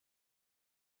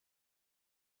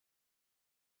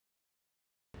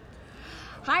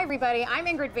Hi everybody, I'm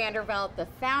Ingrid Vandervelt, the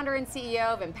founder and CEO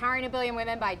of Empowering a Billion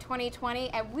Women by 2020,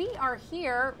 and we are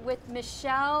here with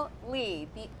Michelle Lee,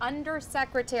 the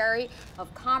Undersecretary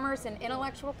of Commerce and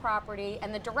Intellectual Property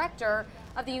and the Director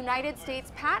of the United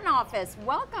States Patent Office.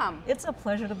 Welcome. It's a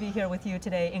pleasure to be here with you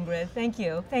today, Ingrid. Thank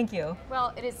you. Thank you.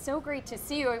 Well, it is so great to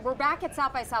see you. We're back at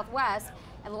South by Southwest,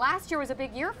 and last year was a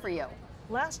big year for you.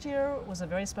 Last year was a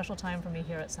very special time for me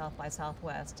here at South by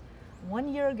Southwest. 1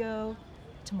 year ago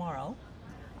tomorrow,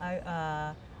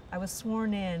 I was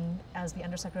sworn in as the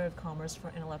Undersecretary of Commerce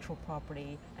for Intellectual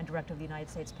Property and Director of the United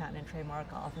States Patent and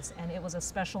Trademark Office, and it was a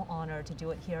special honor to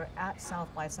do it here at South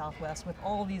by Southwest with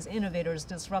all these innovators,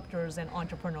 disruptors, and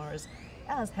entrepreneurs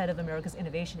as head of America's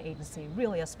Innovation Agency.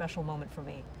 Really a special moment for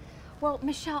me. Well,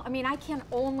 Michelle, I mean, I can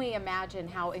only imagine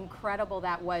how incredible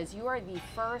that was. You are the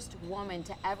first woman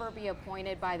to ever be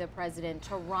appointed by the President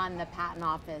to run the Patent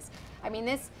Office. I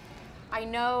mean, I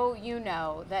know you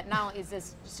know that not only is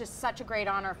this just such a great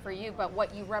honor for you, but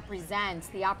what you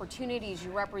represent, the opportunities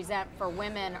you represent for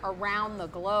women around the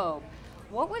globe.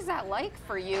 What was that like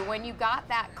for you when you got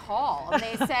that call and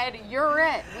they said, you're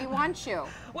it, we want you?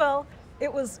 Well,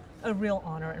 it was a real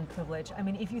honor and privilege. I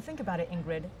mean, if you think about it,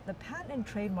 Ingrid, the Patent and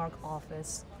Trademark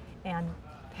Office and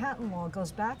patent law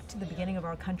goes back to the beginning of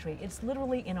our country. It's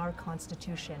literally in our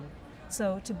Constitution.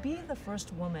 So to be the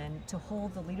first woman to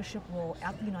hold the leadership role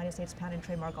at the United States Patent and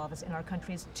Trademark Office in our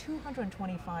country's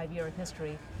 225-year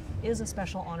history is a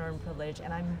special honor and privilege,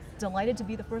 and I'm delighted to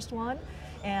be the first one.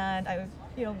 And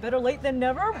better late than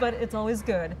never, but it's always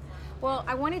good. Well,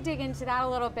 I want to dig into that a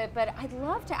little bit, but I'd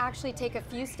love to actually take a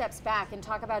few steps back and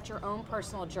talk about your own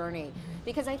personal journey,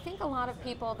 because I think a lot of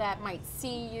people that might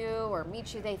see you or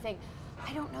meet you, they think,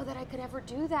 I don't know that I could ever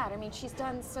do that. I mean, she's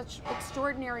done such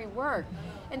extraordinary work.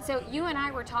 And so you and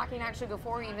I were talking actually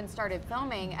before we even started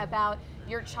filming about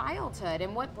your childhood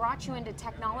and what brought you into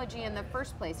technology in the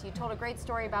first place. You told a great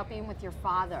story about being with your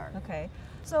father. Okay,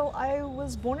 so I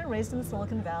was born and raised in the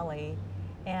Silicon Valley,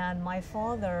 and my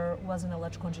father was an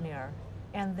electrical engineer.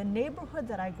 And the neighborhood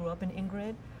that I grew up in,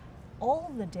 Ingrid, all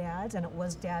of the dads, and it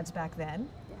was dads back then,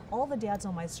 all the dads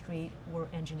on my street were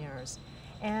engineers.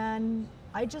 And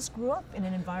I just grew up in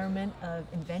an environment of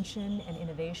invention and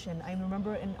innovation. I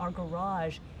remember in our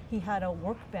garage, he had a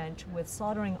workbench with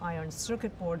soldering irons,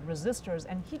 circuit board, resistors,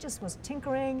 and he just was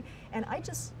tinkering. And I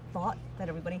just thought that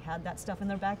everybody had that stuff in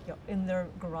their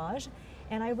garage.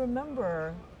 And I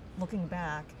remember looking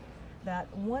back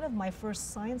that one of my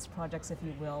first science projects, if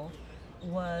you will,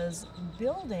 was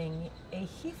building a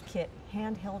Heathkit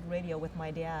handheld radio with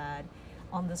my dad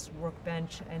on this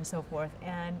workbench and so forth.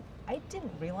 And I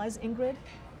didn't realize, Ingrid,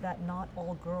 that not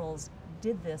all girls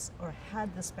did this or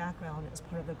had this background as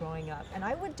part of their growing up. And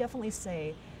I would definitely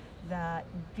say that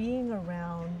being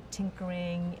around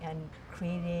tinkering and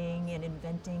creating and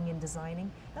inventing and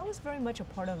designing, that was very much a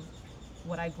part of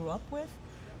what I grew up with.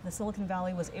 The Silicon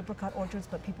Valley was apricot orchards,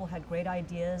 but people had great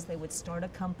ideas. They would start a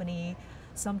company.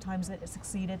 Sometimes it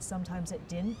succeeded, sometimes it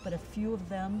didn't, but a few of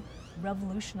them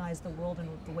revolutionized the world and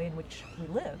the way in which we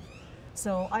live.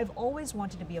 So I've always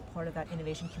wanted to be a part of that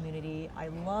innovation community. I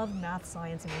love math,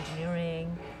 science, and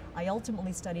engineering. I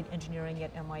ultimately studied engineering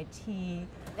at M.I.T.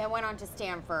 Then went on to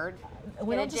Stanford.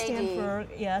 Went on to Stanford,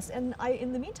 yes. And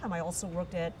in the meantime, I also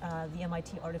worked at the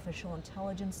M.I.T. Artificial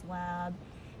Intelligence Lab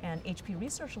and HP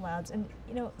Research Labs. And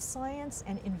science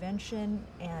and invention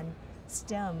and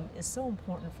STEM is so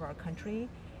important for our country,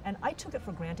 and I took it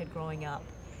for granted growing up.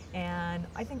 And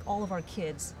I think all of our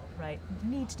kids, right,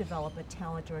 need to develop a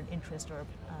talent or an interest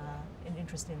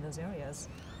in those areas.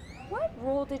 What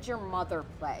role did your mother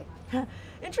play?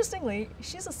 Interestingly,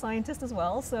 she's a scientist as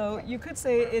well, so you could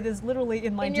say it is literally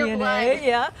in my in DNA. Your blood.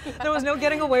 Yeah, there was no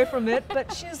getting away from it.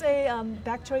 But she's a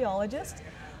bacteriologist.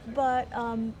 But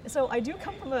so I do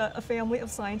come from a family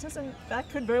of scientists, and that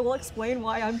could very well explain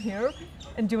why I'm here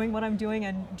and doing what I'm doing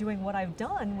and doing what I've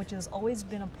done, which has always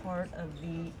been a part of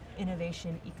the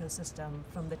innovation ecosystem,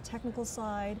 from the technical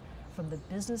side, from the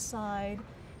business side,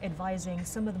 advising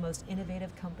some of the most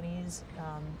innovative companies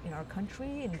in our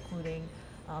country, including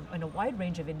in a wide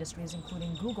range of industries,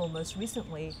 including Google most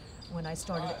recently, when I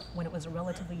started when it was a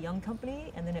relatively young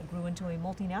company, and then it grew into a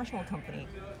multinational company.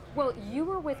 Well, you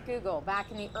were with Google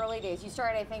back in the early days. You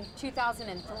started, I think,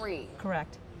 2003.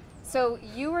 Correct. So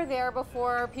you were there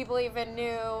before people even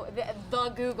knew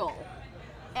the Google.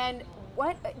 And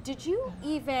what did you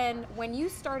even, when you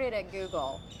started at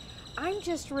Google, I'm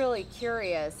just really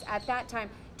curious, at that time,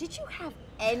 did you have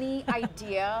any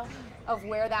idea of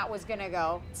where that was going to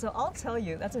go? So I'll tell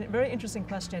you, that's a very interesting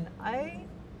question. I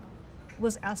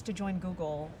was asked to join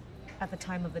Google at the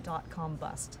time of the dot-com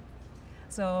bust.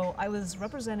 So I was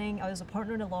a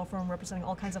partner in a law firm representing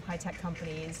all kinds of high-tech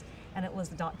companies, and it was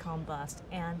the dot-com bust.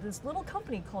 And this little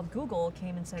company called Google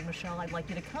came and said, Michelle, I'd like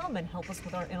you to come and help us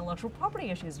with our intellectual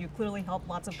property issues. You clearly help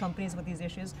lots of companies with these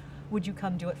issues. Would you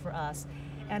come do it for us?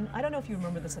 And I don't know if you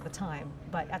remember this at the time,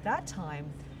 but at that time,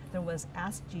 there was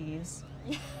Ask Jeeves,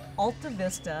 Alta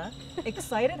Vista,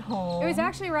 Excited Home. It was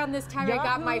actually around this time Yahoo, I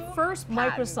got my first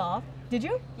patent. Microsoft. Did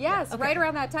you? Yes, Yeah, okay. right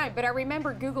around that time. But I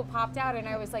remember Google popped out and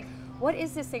I was like, what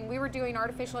is this thing? We were doing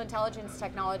artificial intelligence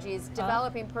technologies,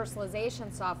 developing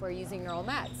personalization software using neural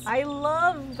nets. I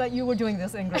love that you were doing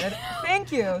this, Ingrid.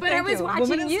 Thank you. But Thank I was you.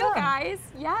 watching you STEM. guys,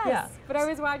 yes. Yeah. But I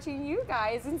was watching you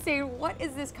guys and saying, what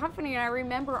is this company? And I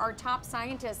remember our top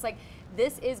scientists, like,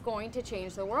 this is going to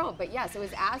change the world. But yes, it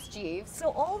was Ask Jeeves. So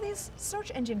all these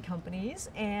search engine companies,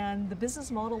 and the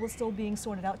business model was still being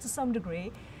sorted out to some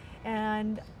degree.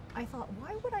 And I thought,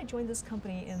 why would I join this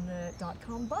company in the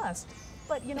dot-com bust?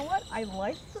 But you know what? I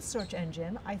liked the search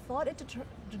engine. I thought it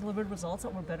delivered results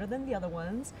that were better than the other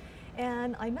ones.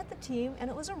 And I met the team, and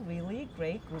it was a really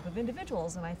great group of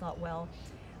individuals. And I thought, well,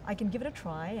 I can give it a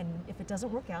try, and if it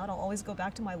doesn't work out, I'll always go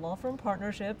back to my law firm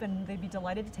partnership, and they'd be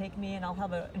delighted to take me, and I'll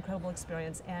have an incredible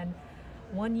experience. And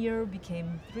 1 year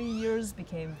became 3 years,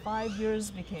 became 5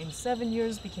 years, became 7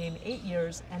 years, became 8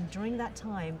 years, and during that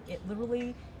time, it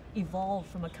literally evolved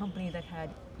from a company that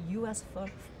had US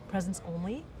presence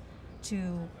only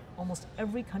to almost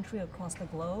every country across the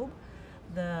globe.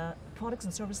 The products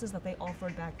and services that they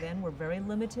offered back then were very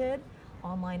limited,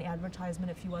 online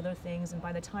advertisement, a few other things, and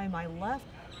by the time I left,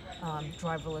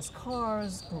 driverless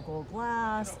cars, Google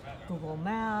Glass, Google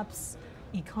Maps,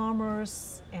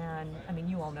 e-commerce, and I mean,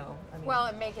 you all know. I mean, Well,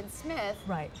 and Megan Smith,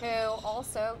 right. who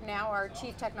also now our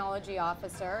Chief Technology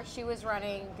Officer, she was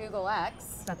running Google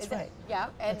X. That's right. Yeah,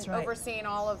 and That's right. overseeing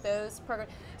all of those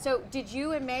programs. So did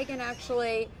you and Megan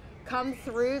actually come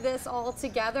through this all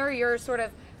together? You're sort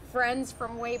of friends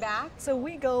from way back? So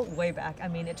we go way back. I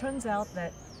mean, it turns out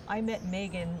that I met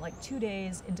Megan like 2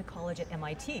 days into college at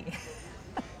MIT.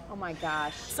 Oh my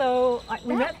gosh. So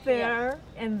we met there,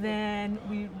 and then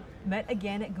we met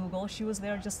again at Google. She was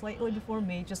there just slightly before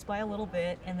me, just by a little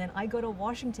bit, and then I go to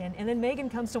Washington, and then Megan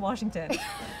comes to Washington.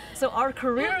 So our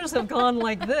careers have gone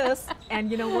like this,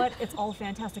 and you know what? It's all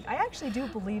fantastic. I actually do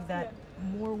believe that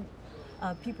more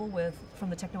people from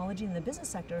the technology and the business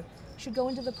sector should go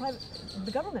into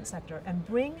the government sector and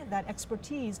bring that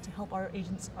expertise to help our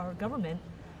government.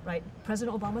 Right?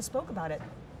 President Obama spoke about it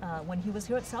when he was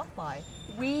here at South by.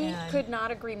 We could not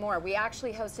agree more. We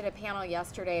actually hosted a panel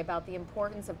yesterday about the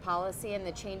importance of policy and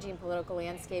the changing political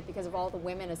landscape because of all the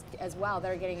women as well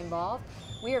that are getting involved.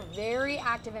 We are very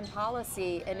active in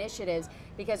policy initiatives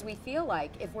because we feel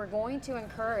like if we're going to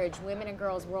encourage women and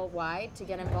girls worldwide to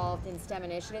get involved in STEM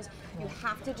initiatives, you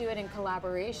have to do it in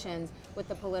collaborations with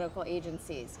the political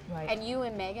agencies. Right. And you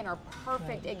and Megan are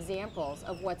perfect examples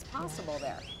of what's possible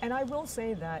there. And I will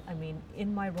say that, I mean,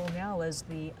 in my role now as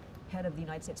the head of the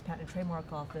United States Patent and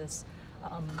Trademark Office,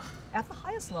 at the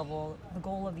highest level, the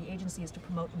goal of the agency is to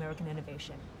promote American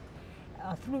innovation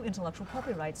through intellectual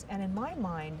property rights. And in my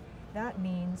mind, that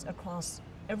means across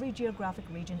every geographic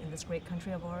region in this great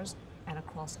country of ours and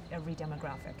across every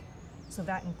demographic. So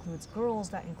that includes girls,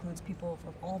 that includes people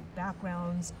from all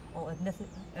backgrounds, all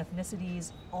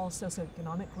ethnicities, all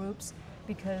socioeconomic groups,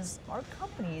 because our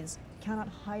companies cannot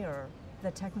hire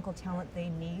the technical talent they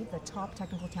need, the top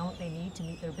technical talent they need to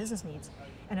meet their business needs.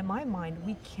 And in my mind,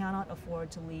 we cannot afford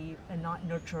to leave and not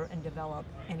nurture and develop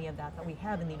any of that we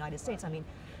have in the United States. I mean,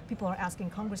 people are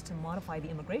asking Congress to modify the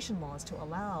immigration laws to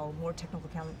allow more technical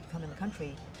talent to come in the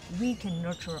country. We can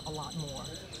nurture a lot more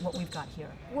what we've got here.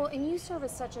 Well, and you serve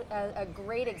as such a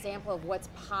great example of what's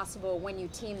possible when you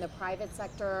team the private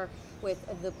sector with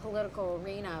the political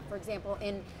arena. For example,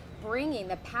 in bringing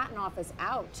the patent office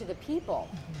out to the people.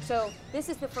 Mm-hmm. So this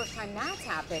is the first time that's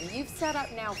happened. You've set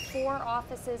up now 4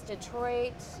 offices,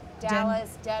 Detroit,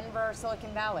 Dallas, Denver,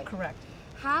 Silicon Valley. Correct.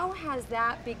 How has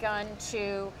that begun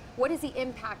to, what is the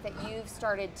impact that you've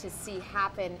started to see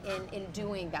happen in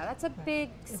doing that? That's a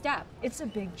big step. It's a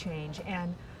big change.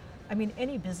 And I mean,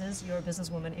 any business, you're a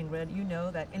businesswoman, Ingrid, you know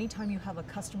that anytime you have a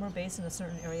customer base in a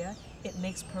certain area, it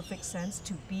makes perfect sense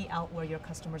to be out where your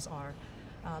customers are.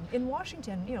 In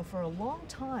Washington, you know, for a long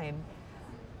time,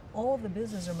 all of the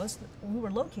business, or most, we were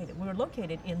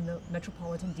located in the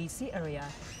metropolitan DC area.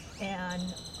 And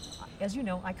as you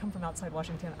know, I come from outside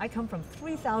Washington. I come from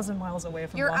 3,000 miles away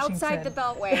from You're Washington. outside the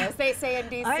Beltway, as they say in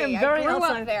DC. I am very grew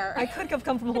outside. up there. I could have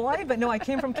come from Hawaii, but no, I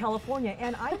came from California.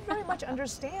 And I very much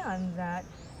understand that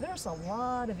there's a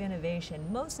lot of innovation.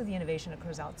 Most of the innovation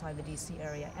occurs outside the DC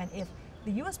area. And if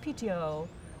the USPTO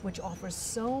which offers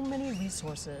so many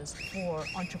resources for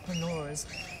entrepreneurs,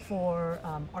 for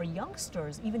our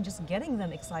youngsters, even just getting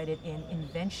them excited in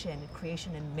invention,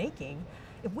 creation, and making.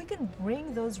 If we can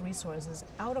bring those resources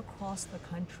out across the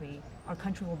country, our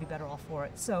country will be better off for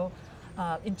it. So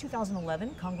in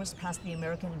 2011, Congress passed the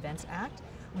American Invents Act.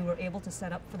 We were able to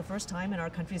set up for the first time in our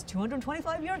country's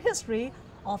 225-year history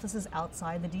offices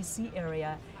outside the DC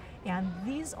area. And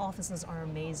these offices are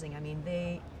amazing. I mean,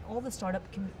 all the startup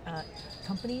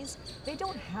companies, they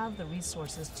don't have the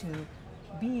resources to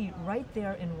be right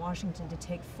there in Washington to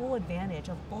take full advantage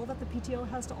of all that the PTO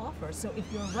has to offer. So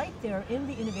if you're right there in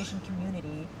the innovation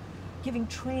community, giving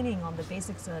training on the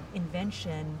basics of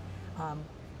invention,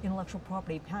 intellectual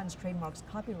property, patents, trademarks,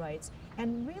 copyrights,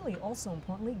 and really also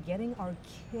importantly, getting our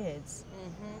kids,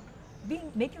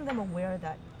 making them aware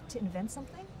that to invent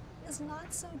something is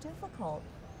not so difficult.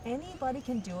 Anybody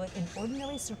can do it in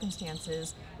ordinary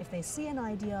circumstances. If they see an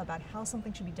idea about how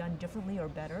something should be done differently or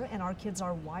better, and our kids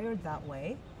are wired that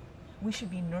way, we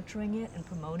should be nurturing it and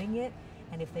promoting it.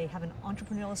 And if they have an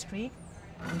entrepreneurial streak,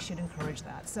 we should encourage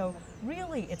that. So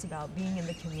really, it's about being in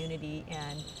the community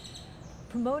and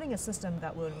promoting a system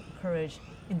that will encourage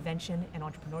invention and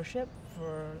entrepreneurship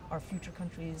for our future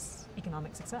country's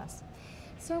economic success.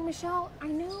 So Michelle, I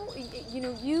know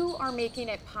you are making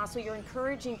it possible. You're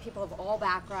encouraging people of all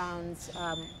backgrounds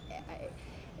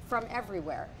from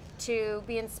everywhere to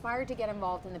be inspired to get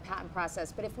involved in the patent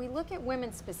process. But if we look at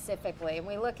women specifically, and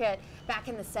we look at back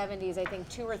in the 70s, I think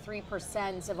 2 or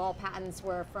 3% of all patents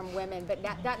were from women, but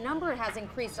that number has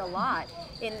increased a lot,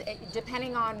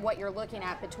 depending on what you're looking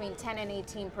at, between 10 and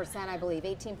 18%, I believe,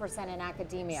 18% in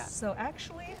academia. So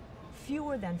actually,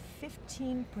 fewer than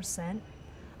 15%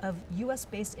 of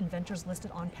US-based inventors listed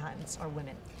on patents are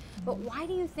women. But why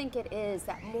do you think it is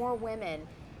that more women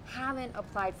haven't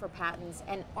applied for patents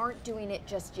and aren't doing it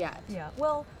just yet? Yeah,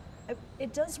 well,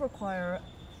 it does require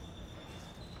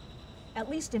at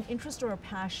least an interest or a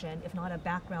passion, if not a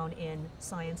background in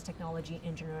science, technology,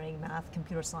 engineering, math,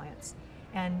 computer science.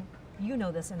 And you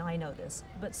know this and I know this,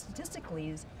 but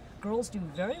statistically, girls do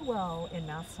very well in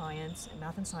math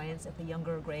and science at the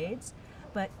younger grades.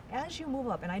 But as you move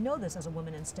up, and I know this as a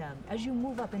woman in STEM, as you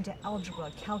move up into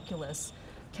algebra, calculus,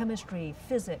 chemistry,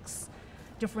 physics,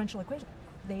 differential equations,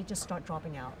 they just start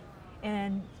dropping out.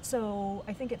 And so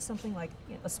I think it's something like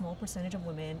a small percentage of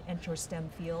women enter STEM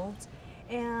fields,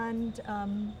 and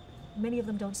many of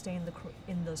them don't stay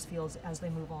in those fields as they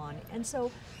move on. And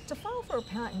so to file for a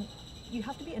patent, you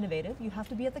have to be innovative, you have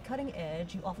to be at the cutting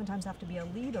edge, you oftentimes have to be a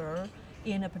leader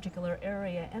in a particular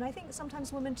area. And I think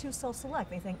sometimes women too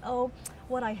self-select. They think, oh,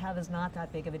 what I have is not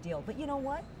that big of a deal. But you know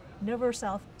what? Never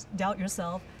doubt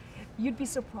yourself. You'd be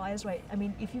surprised, right? I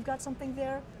mean, if you've got something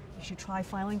there, you should try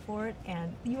filing for it,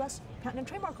 and the US Patent and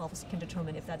Trademark Office can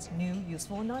determine if that's new,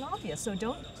 useful, and not obvious. So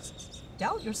don't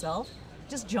doubt yourself.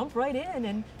 Just jump right in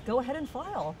and go ahead and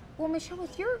file. Well, Michelle,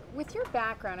 with your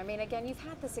background, I mean, again, you've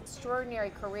had this extraordinary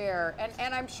career,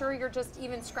 and I'm sure you're just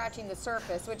even scratching the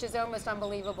surface, which is almost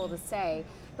unbelievable to say.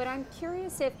 But I'm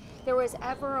curious if there was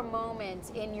ever a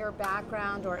moment in your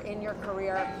background or in your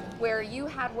career where you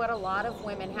had what a lot of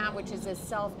women have, which is a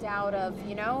self-doubt of,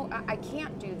 I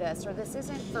can't do this, or this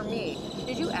isn't for me.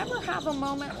 Did you ever have a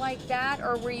moment like that,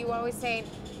 or were you always saying,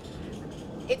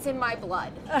 it's in my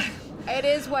blood? It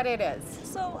is what it is.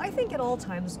 So I think at all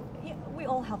times, we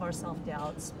all have our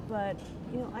self-doubts, but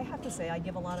I have to say I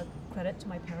give a lot of credit to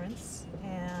my parents,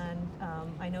 and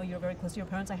I know you're very close to your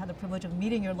parents. I had the privilege of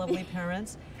meeting your lovely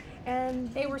parents,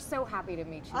 and they were so happy to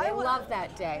meet you. They loved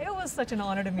that day. It was such an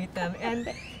honor to meet them,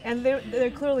 and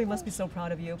they clearly must be so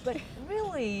proud of you. But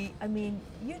really, I mean,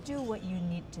 you do what you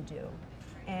need to do,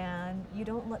 and you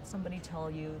don't let somebody tell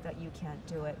you that you can't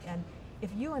do it. And if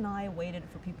you and I waited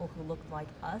for people who looked like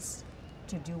us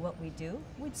to do what we do,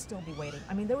 we'd still be waiting.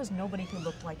 I mean, there was nobody who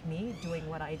looked like me doing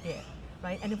what I did,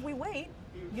 right? And if we wait,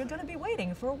 you're going to be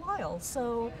waiting for a while.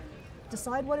 So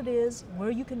decide what it is,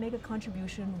 where you can make a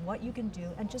contribution, what you can do,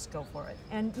 and just go for it.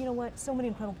 And you know what? So many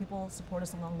incredible people support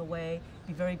us along the way.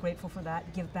 Be very grateful for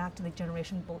that. Give back to the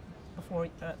generation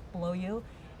below you.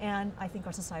 And I think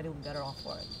our society will be better off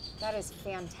for it. That is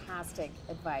fantastic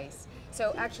advice.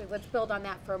 So actually, let's build on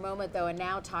that for a moment, though, and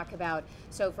now talk about,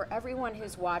 so for everyone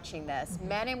who's watching this,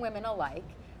 men and women alike,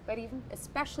 but even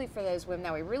especially for those women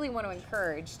that we really want to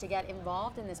encourage to get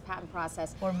involved in this patent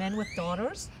process. Or men with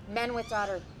daughters? Men with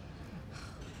daughters.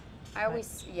 I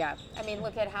always, yeah. I mean,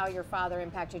 look at how your father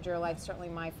impacted your life, certainly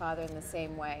my father in the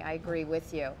same way. I agree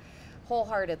with you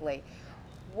wholeheartedly.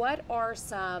 What are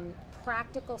some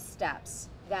practical steps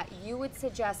that you would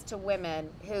suggest to women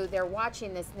who they're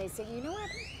watching this and they say, you know what,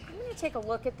 I'm going to take a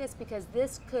look at this because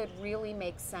this could really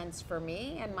make sense for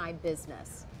me and my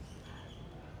business?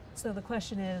 So the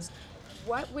question is,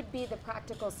 what would be the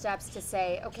practical steps to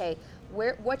say, okay,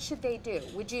 what should they do?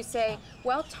 Would you say,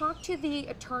 well, talk to the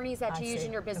attorneys that you use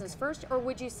in your business first, or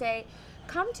would you say,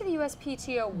 come to the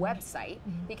USPTO website,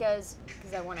 because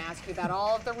I want to ask you about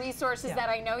all of the resources that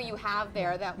I know you have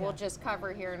there that we'll just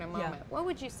cover here in a moment. What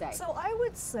would you say? So I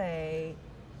would say,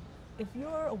 if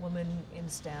you're a woman in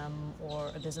STEM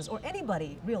or a business, or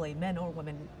anybody really, men or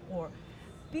women, or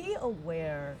be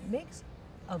aware,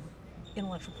 of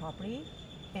intellectual property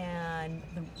and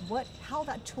how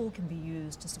that tool can be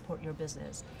used to support your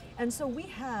business. And so we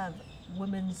have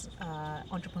women's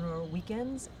entrepreneur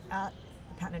weekends at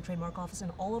the Patent and Trademark Office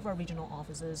and all of our regional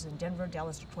offices in Denver,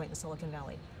 Dallas, Detroit, and the Silicon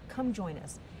Valley. Come join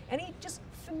us. And just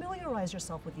familiarize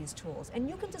yourself with these tools. And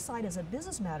you can decide as a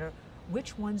business matter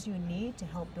which ones you need to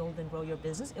help build and grow your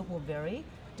business. It will vary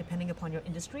depending upon your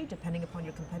industry, depending upon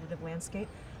your competitive landscape.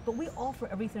 But we offer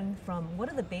everything from what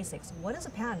are the basics, what is a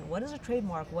patent, what is a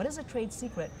trademark, what is a trade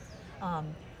secret.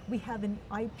 We have an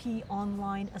IP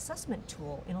online assessment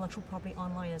tool, intellectual property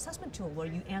online assessment tool, where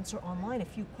you answer online a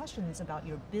few questions about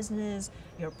your business,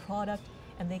 your product,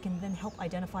 and they can then help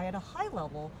identify at a high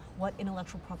level what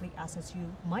intellectual property assets you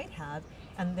might have,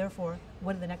 and therefore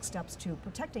what are the next steps to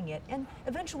protecting it. And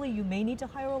eventually you may need to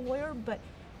hire a lawyer, but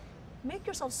make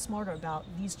yourself smarter about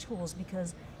these tools,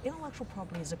 because intellectual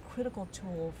property is a critical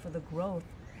tool for the growth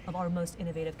of our most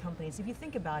innovative companies. If you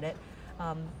think about it,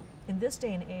 in this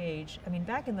day and age, I mean,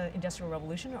 back in the Industrial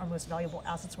Revolution, our most valuable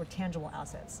assets were tangible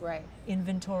assets. Right.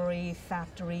 Inventory,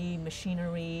 factory,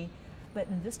 machinery. But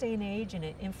in this day and age, in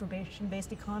an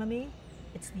information-based economy,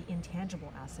 it's the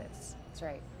intangible assets. That's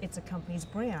right. It's a company's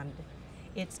brand.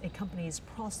 It's a company's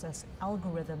process,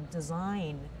 algorithm,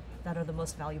 design that are the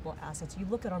most valuable assets. You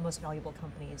look at our most valuable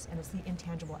companies, and it's the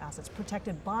intangible assets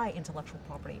protected by intellectual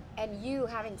property. And you,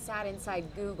 having sat inside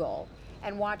Google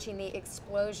and watching the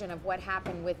explosion of what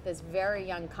happened with this very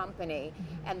young company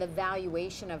and the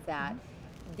valuation of that,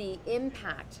 the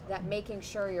impact that making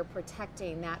sure you're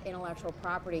protecting that intellectual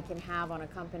property can have on a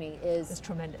company is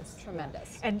tremendous.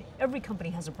 Tremendous. Yeah. And every company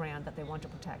has a brand that they want to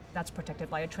protect. That's protected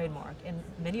by a trademark. And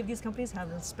many of these companies have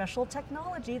a special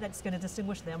technology that's going to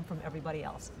distinguish them from everybody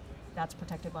else. That's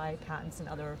protected by patents and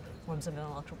other forms of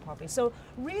intellectual property. So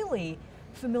really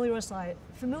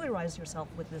familiarize yourself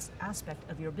with this aspect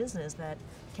of your business that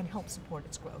can help support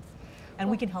its growth. And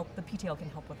we can help, the PTO can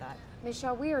help with that.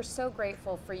 Michelle, we are so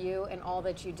grateful for you and all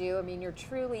that you do. I mean, you're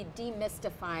truly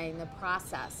demystifying the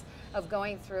process of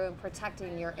going through and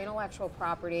protecting your intellectual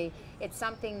property. It's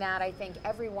something that I think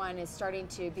everyone is starting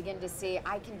to begin to see,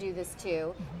 I can do this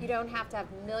too. You don't have to have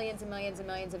millions and millions and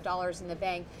millions of dollars in the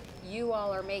bank. You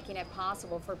all are making it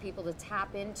possible for people to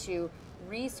tap into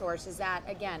resources that,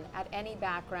 again, at any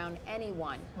background,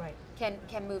 anyone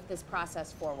can move this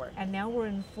process forward. And now we're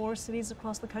in 4 cities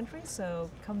across the country, so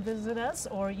come visit us,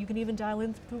 or you can even dial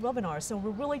in through webinars. So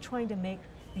we're really trying to make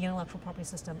the intellectual property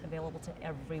system available to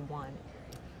everyone.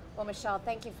 Well, Michelle,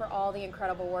 thank you for all the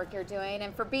incredible work you're doing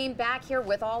and for being back here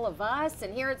with all of us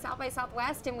and here at South by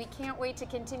Southwest, and we can't wait to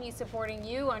continue supporting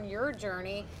you on your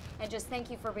journey, and just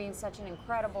thank you for being such an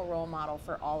incredible role model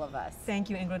for all of us. Thank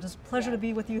you, Ingrid. It's a pleasure to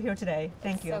be with you here today.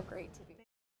 Thank you. So great to be